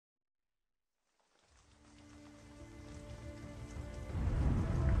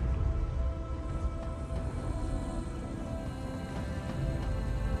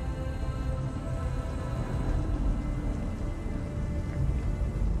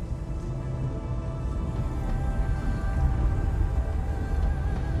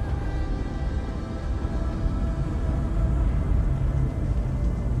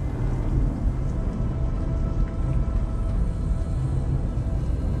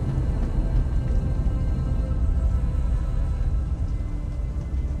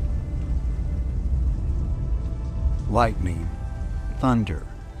lightning, thunder.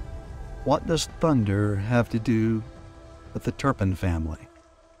 What does thunder have to do with the Turpin family?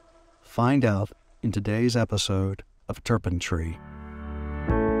 Find out in today's episode of Turpin Tree.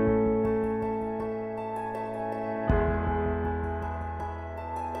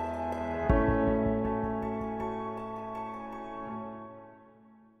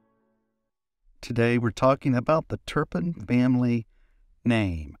 Today we're talking about the Turpin family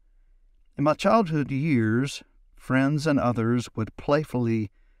name. In my childhood years, friends and others would playfully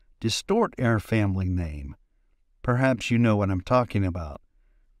distort our family name. Perhaps you know what I'm talking about.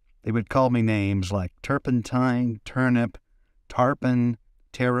 They would call me names like turpentine, turnip, tarpon,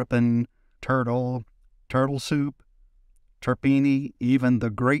 terrapin, turtle, turtle soup, turpini, even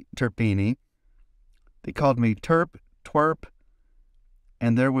the great turpini. They called me Turp, Twerp,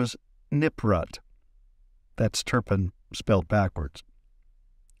 and there was Niprut. That's Turpin spelled backwards.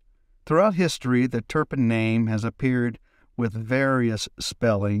 Throughout history, the Turpin name has appeared with various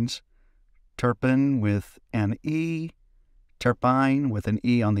spellings. Turpin with an E, Turpine with an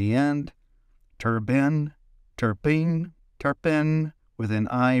E on the end, Turbin, Turpin, Turpin with an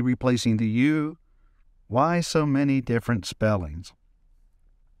I replacing the U. Why so many different spellings?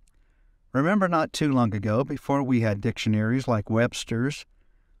 Remember not too long ago, before we had dictionaries like Webster's,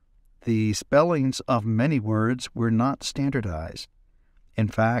 the spellings of many words were not standardized. In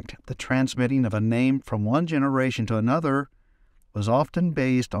fact, the transmitting of a name from one generation to another was often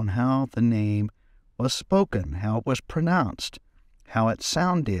based on how the name was spoken, how it was pronounced, how it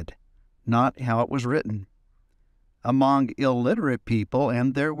sounded, not how it was written. Among illiterate people,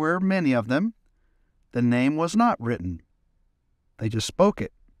 and there were many of them, the name was not written. They just spoke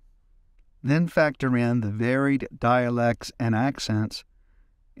it. Then factor in the varied dialects and accents,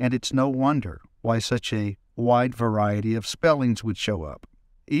 and it's no wonder why such a wide variety of spellings would show up.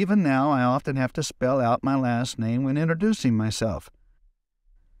 Even now, I often have to spell out my last name when introducing myself.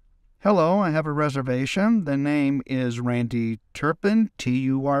 Hello, I have a reservation. The name is Randy Turpin,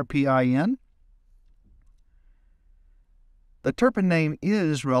 Turpin. The Turpin name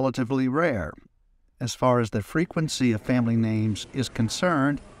is relatively rare. As far as the frequency of family names is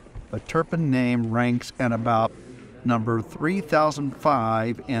concerned, the Turpin name ranks at about number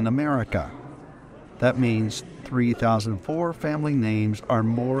 3005 in America. That means 3004 family names are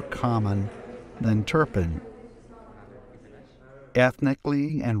more common than Turpin.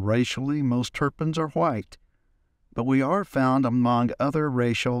 Ethnically and racially, most Turpins are white, but we are found among other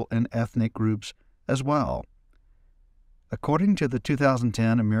racial and ethnic groups as well. According to the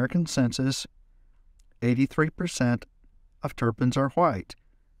 2010 American Census, 83% of Turpins are white,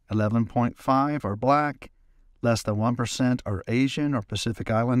 11.5% are black, less than 1% are Asian or Pacific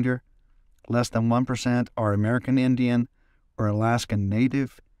Islander, less than 1% are American Indian or Alaskan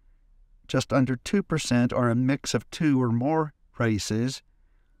Native, just under 2% are a mix of two or more races,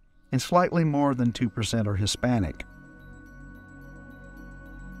 and slightly more than 2% are Hispanic.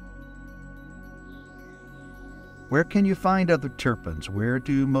 Where can you find other Turpins? Where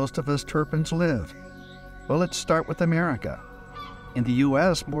do most of us Turpins live? Well, let's start with America. In the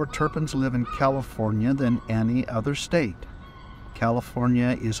U.S., more Turpins live in California than any other state.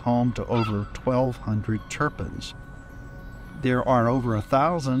 California is home to over 1,200 Turpins. There are over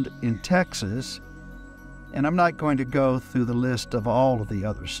 1,000 in Texas, and I'm not going to go through the list of all of the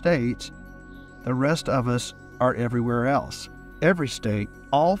other states. The rest of us are everywhere else. Every state,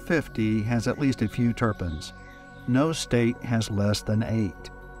 all 50, has at least a few Turpins. No state has less than 8.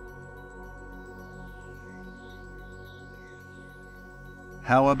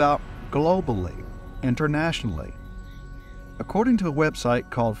 How about globally, internationally? According to a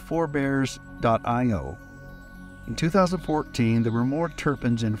website called forebears.io, in 2014 there were more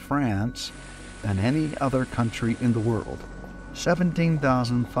Turpins in France than any other country in the world,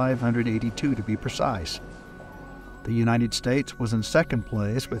 17,582 to be precise. The United States was in second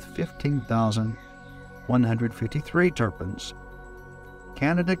place with 15,153 Turpins.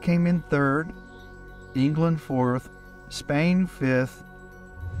 Canada came in third, England fourth, Spain fifth,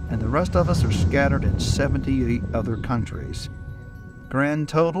 and the rest of us are scattered in 78 other countries. Grand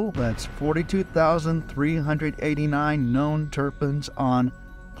total, that's 42,389 known Turpins on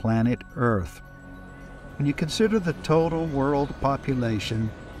planet Earth. When you consider the total world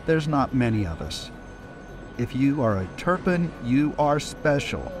population, there's not many of us. If you are a Turpin, you are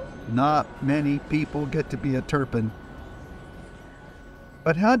special. Not many people get to be a Turpin.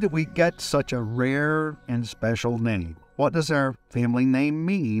 But how did we get such a rare and special name? What does our family name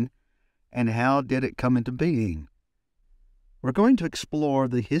mean, and how did it come into being? We're going to explore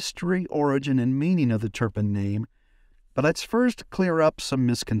the history, origin, and meaning of the Turpin name, but let's first clear up some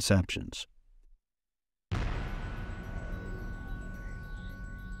misconceptions.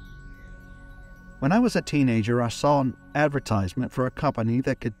 When I was a teenager, I saw an advertisement for a company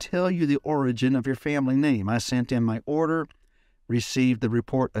that could tell you the origin of your family name. I sent in my order, received the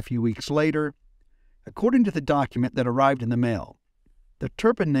report a few weeks later. According to the document that arrived in the mail, the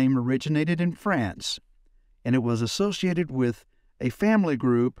Turpin name originated in France, and it was associated with a family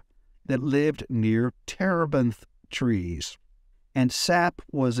group that lived near terebinth trees, and sap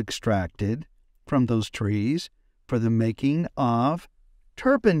was extracted from those trees for the making of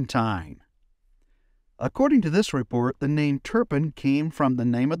turpentine. According to this report, the name Turpin came from the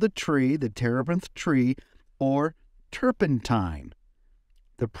name of the tree, the terebinth tree, or turpentine,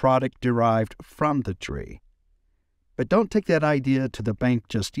 the product derived from the tree. But don't take that idea to the bank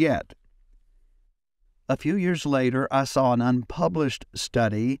just yet. A few years later, I saw an unpublished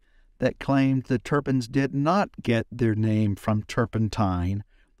study that claimed the Turpins did not get their name from turpentine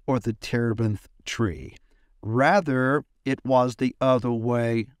or the terebinth tree. Rather, it was the other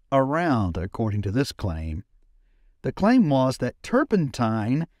way around, according to this claim. The claim was that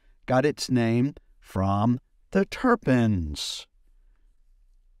turpentine got its name from the Turpins.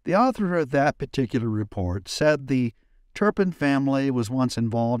 The author of that particular report said the Turpin family was once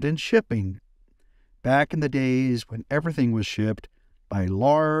involved in shipping, back in the days when everything was shipped by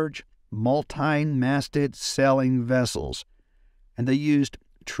large, multi-masted sailing vessels, and they used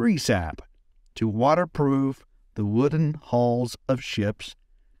tree sap to waterproof the wooden hulls of ships.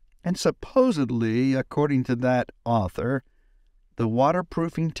 And supposedly, according to that author, the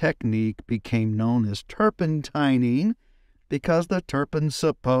waterproofing technique became known as turpentining because the Turpins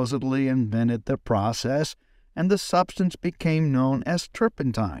supposedly invented the process and the substance became known as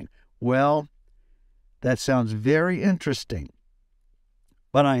turpentine. Well, that sounds very interesting,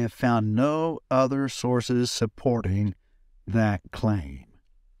 but I have found no other sources supporting that claim.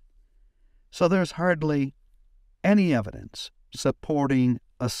 So there's hardly any evidence supporting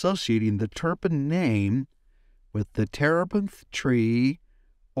associating the Turpin name with the terebinth tree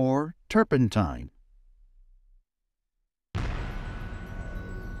or turpentine.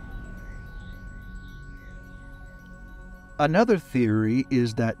 Another theory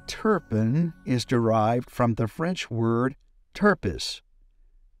is that Turpin is derived from the French word turpis.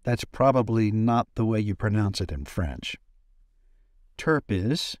 That's probably not the way you pronounce it in French.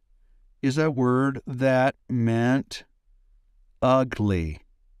 Turpis is a word that meant ugly.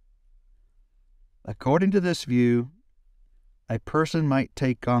 According to this view, a person might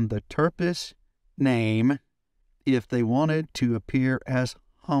take on the Turpis name if they wanted to appear as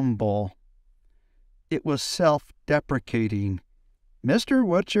humble. It was self-deprecating. "Mister,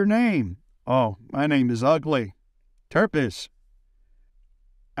 what's your name?" "Oh, my name is ugly. Turpis."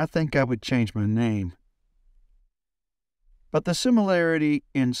 I think I would change my name. But the similarity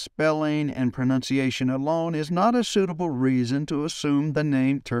in spelling and pronunciation alone is not a suitable reason to assume the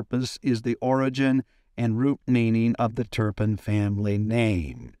name Turpis is the origin and root meaning of the Turpin family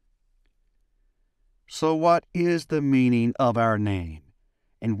name. So what is the meaning of our name,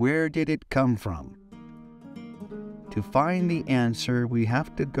 and where did it come from? To find the answer, we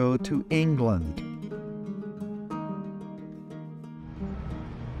have to go to England.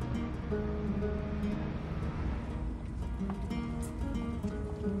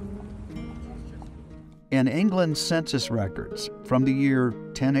 In England's census records from the year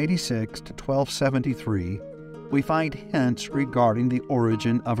 1086 to 1273, we find hints regarding the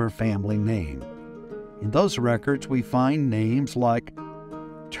origin of her family name. In those records, we find names like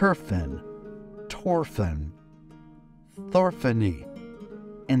Turfin, Torfin, Thorfiny,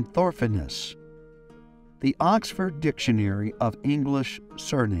 and Thorfinus. The Oxford Dictionary of English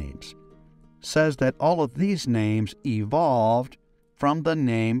Surnames says that all of these names evolved from the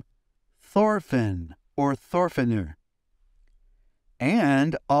name Thorfin or Thorfiner,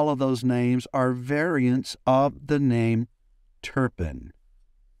 and all of those names are variants of the name Turpin.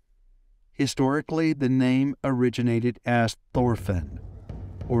 Historically, the name originated as Thorfin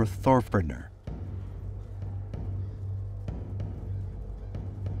or Thorfiner.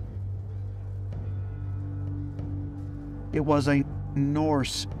 It was a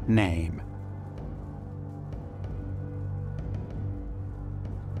Norse name.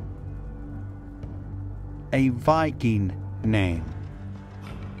 A Viking name.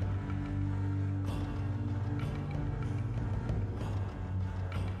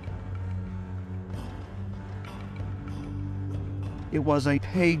 It was a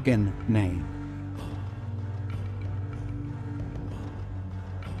pagan name.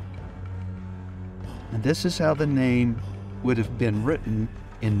 And this is how the name would have been written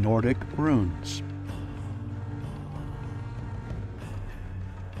in Nordic runes.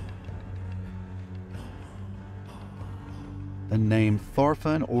 The name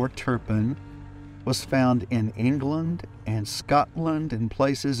Thorfinn or Turpin was found in England and Scotland and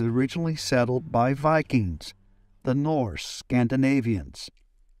places originally settled by Vikings, the Norse, Scandinavians.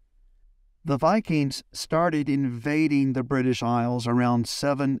 The Vikings started invading the British Isles around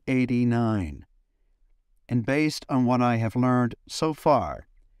 789, and based on what I have learned so far,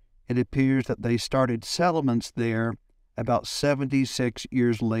 it appears that they started settlements there about 76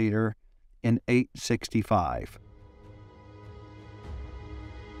 years later in 865.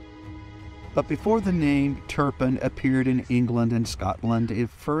 But before the name Turpin appeared in England and Scotland, it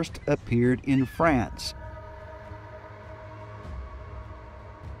first appeared in France.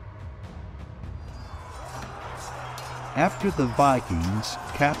 After the Vikings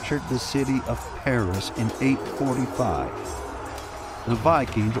captured the city of Paris in 845, the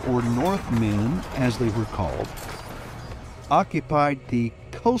Vikings, or Northmen as they were called, occupied the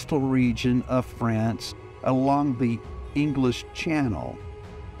coastal region of France along the English Channel.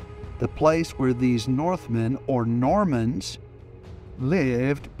 The place where these Northmen, or Normans,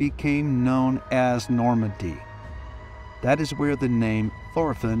 lived became known as Normandy. That is where the name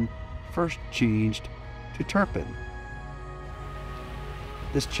Thorfinn first changed to Turpin.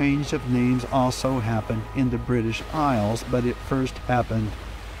 This change of names also happened in the British Isles, but it first happened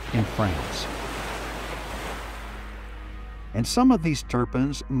in France. And some of these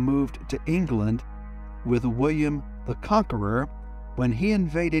Turpins moved to England with William the Conqueror when he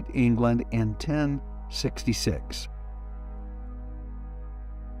invaded England in 1066.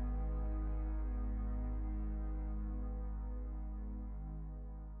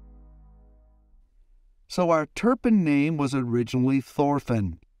 So our Turpin name was originally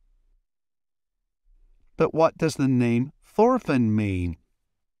Thorfinn. But what does the name Thorfinn mean?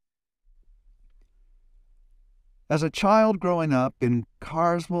 As a child growing up in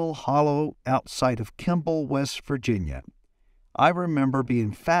Carswell Hollow outside of Kimball, West Virginia, I remember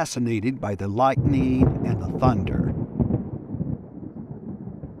being fascinated by the lightning and the thunder.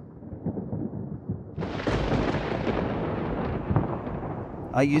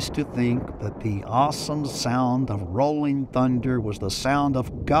 I used to think that the awesome sound of rolling thunder was the sound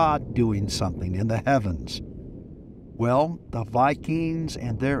of God doing something in the heavens. Well, the Vikings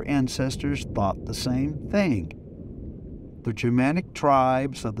and their ancestors thought the same thing. The Germanic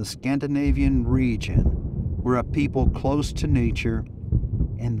tribes of the Scandinavian region were a people close to nature,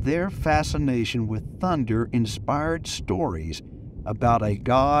 and their fascination with thunder inspired stories about a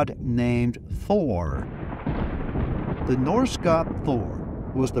god named Thor. The Norse god Thor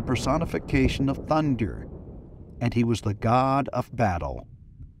was the personification of thunder, and he was the god of battle.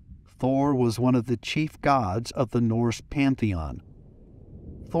 Thor was one of the chief gods of the Norse pantheon.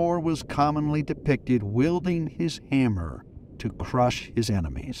 Thor was commonly depicted wielding his hammer to crush his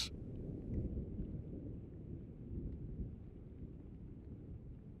enemies.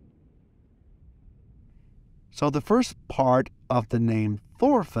 So the first part of the name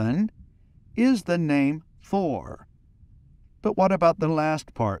Thorfinn is the name Thor. But what about the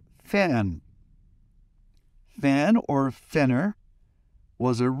last part, Finn? Finn, or Finner,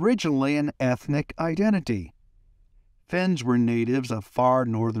 was originally an ethnic identity. Finns were natives of far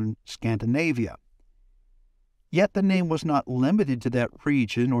northern Scandinavia. Yet the name was not limited to that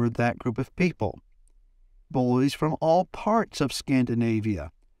region or that group of people. Boys from all parts of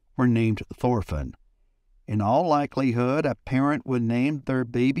Scandinavia were named Thorfinn. In all likelihood, a parent would name their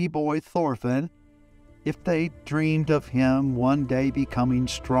baby boy Thorfinn if they dreamed of him one day becoming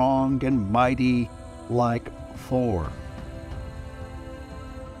strong and mighty like Thor.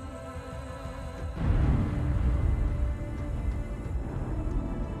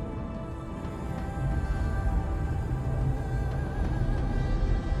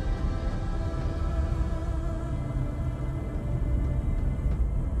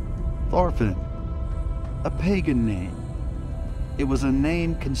 Thorfinn, a pagan name. It was a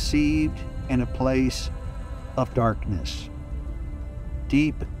name conceived in a place of darkness,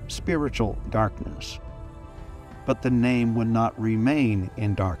 deep spiritual darkness. But the name would not remain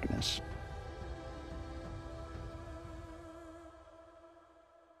in darkness.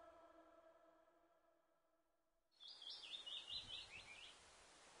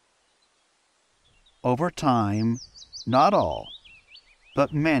 Over time, not all,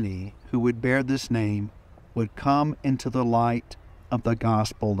 but many who would bear this name would come into the light of the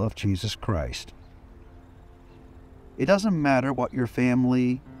gospel of Jesus Christ. It doesn't matter what your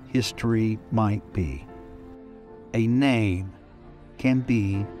family history might be. A name can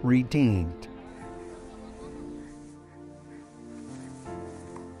be redeemed.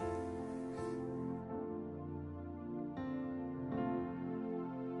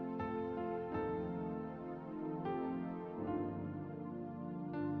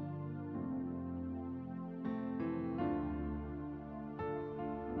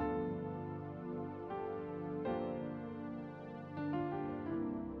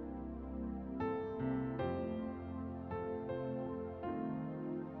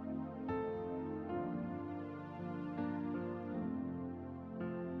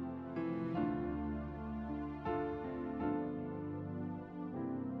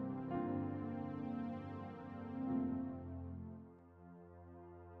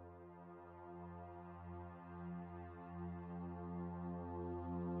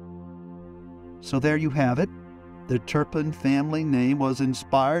 So there you have it. The Turpin family name was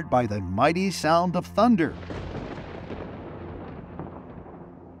inspired by the mighty sound of thunder.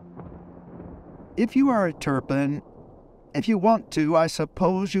 If you are a Turpin, if you want to, I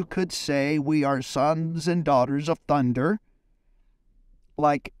suppose you could say we are sons and daughters of thunder,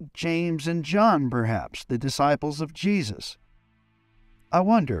 like James and John, perhaps, the disciples of Jesus. I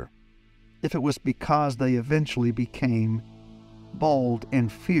wonder if it was because they eventually became bold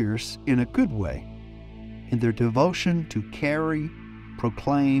and fierce in a good way in their devotion to carry,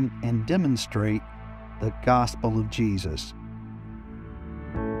 proclaim, and demonstrate the gospel of Jesus.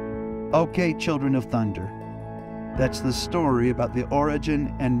 Okay, children of thunder, that's the story about the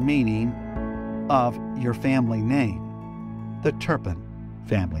origin and meaning of your family name, the Turpin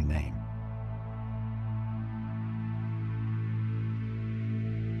family name.